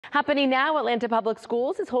Happening now, Atlanta Public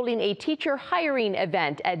Schools is holding a teacher hiring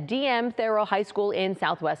event at DM Thurl High School in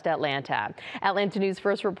Southwest Atlanta. Atlanta News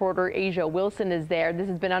First reporter Asia Wilson is there. This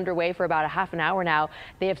has been underway for about a half an hour now.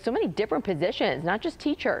 They have so many different positions, not just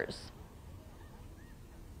teachers.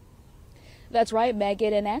 That's right,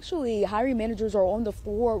 Megan. And actually, hiring managers are on the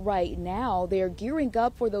floor right now. They're gearing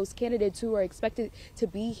up for those candidates who are expected to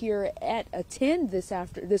be here at 10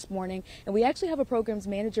 this morning. And we actually have a programs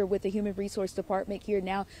manager with the Human Resource Department here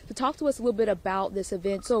now to talk to us a little bit about this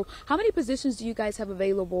event. So how many positions do you guys have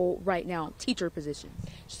available right now, teacher positions?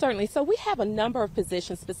 Certainly. So we have a number of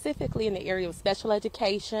positions specifically in the area of special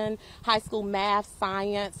education, high school math,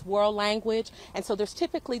 science, world language. And so those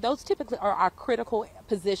typically are our critical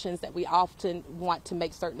positions that we often want to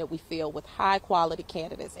make certain that we fill with high quality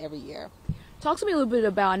candidates every year. Talk to me a little bit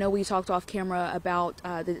about, I know we talked off camera about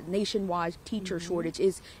the nationwide teacher shortage.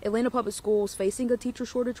 Is Atlanta Public Schools facing a teacher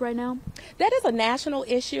shortage right now? That is a national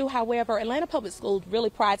issue. However, Atlanta Public Schools really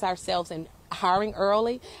prides ourselves in hiring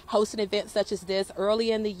early, hosting events such as this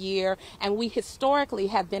early in the year, and we historically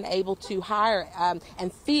have been able to hire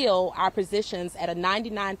and fill our positions at a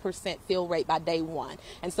 99% fill rate by day one.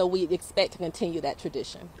 And so we expect to continue that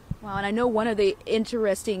tradition. Wow, and I know one of the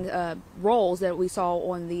interesting roles that we saw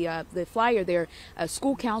on the flyer there,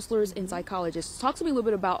 school counselors and psychologists. Talk to me a little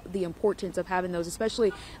bit about the importance of having those,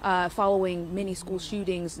 especially following many school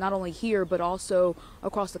shootings, not only here, but also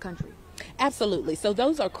across the country. Absolutely. So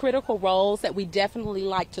those are critical roles that we definitely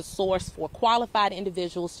like to source for qualified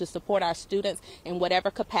individuals to support our students in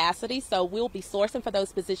whatever capacity. So we'll be sourcing for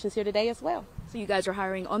those positions here today as well. So you guys are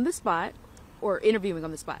hiring on the spot, or interviewing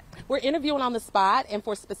on the spot? We're interviewing on the spot, and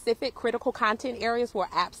for specific critical content areas, we're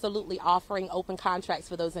absolutely offering open contracts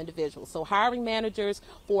for those individuals. So hiring managers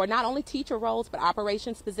for not only teacher roles, but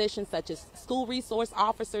operations positions such as school resource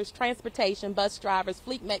officers, transportation, bus drivers,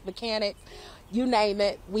 fleet mechanics, you name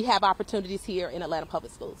it. We have opportunities here in Atlanta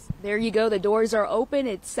Public Schools. There you go. The doors are open.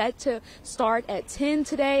 It's set to start at 10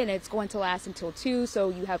 today, and it's going to last until 2. So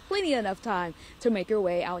you have plenty enough time to make your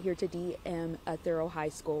way out here to DM Thurl High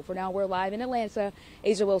School. For now, we're live in Atlanta.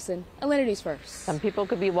 Asia Wilson, Atlanta News First. Some people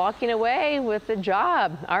could be walking away with a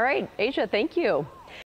job. All right, Asia, thank you.